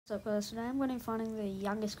So guys, today I'm going to be finding the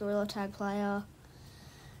youngest Gorilla Tag player,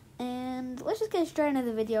 and let's just get straight into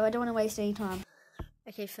the video. I don't want to waste any time.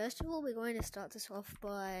 Okay, first of all, we're going to start this off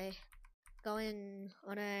by going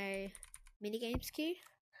on a minigames queue.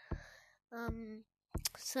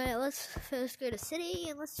 So let's first go to city,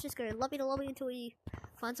 and let's just go lobby to lobby until we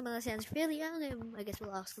find someone that sounds really young, and I guess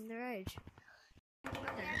we'll ask them their age.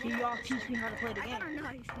 Can y'all teach me how to play the game? I don't know,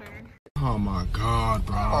 man. Oh my god,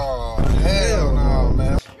 bro. Oh, hell no,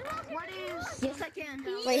 man. What is... Yes, I can.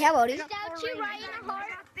 Wait, how old are you?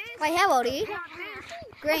 Wait, how old are you?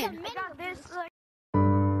 Green. I got this.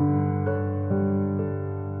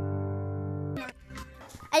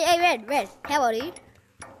 Hey, Red, how old are you?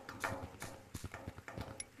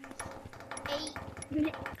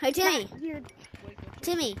 8. Hey,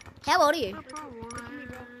 Timmy, how old are you?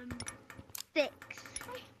 6.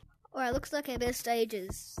 Alright, looks like our best age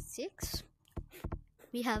is 6.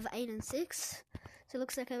 We have 8 and 6. So it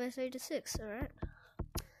looks like our best age is 6, alright.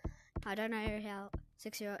 I don't know how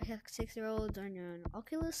 6-year-olds on an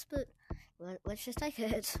Oculus, but let's just take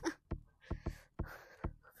it.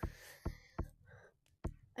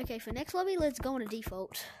 Okay, for next lobby, let's go on a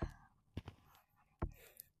default.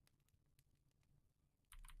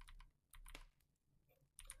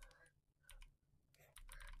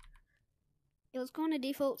 Yeah, let's go on a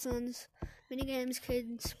default since minigames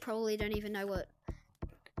kids probably don't even know what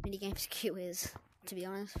minigames queue is, to be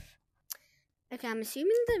honest. Okay, I'm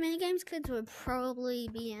assuming the minigames kids would probably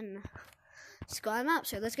be in Sky Map,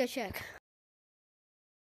 so let's go check.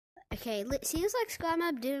 Okay, seems like Sky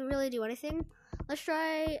Map didn't really do anything. Let's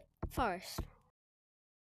try Forest.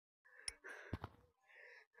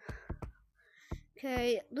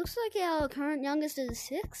 Okay, looks like our current youngest is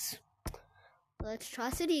 6. Let's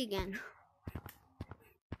try City again.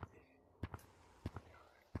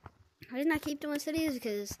 The reason I keep doing cities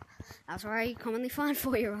because that's where I commonly find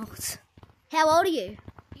 4-year-olds. How old are you?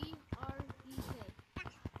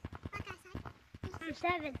 I'm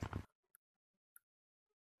 7.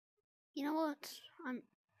 You know what? I'm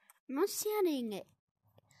not sounding it.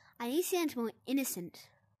 I need to sound more innocent.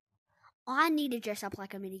 I need to dress up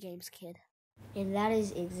like a minigames kid. And that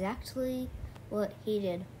is exactly what he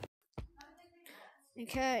did.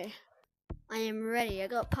 Okay. I am ready. I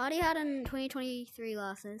got party hat and 2023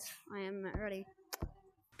 glasses. I am ready.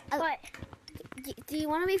 What? Do you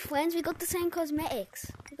want to be friends? We got the same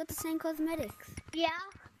cosmetics. Yeah?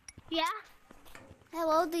 Yeah?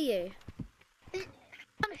 How old are you? I'm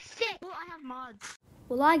 6. Well, I have mods.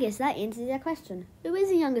 Well, I guess that answers our question. Who is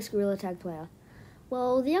the youngest Gorilla Tag player?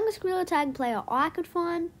 Well, the youngest Gorilla Tag player I could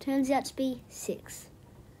find turns out to be 6.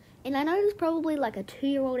 And I know there's probably like a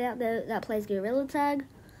 2-year-old out there that plays Gorilla Tag,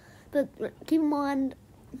 but keep in mind,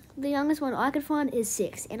 the youngest one I could find is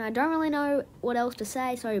 6, and I don't really know what else to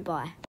say, so bye.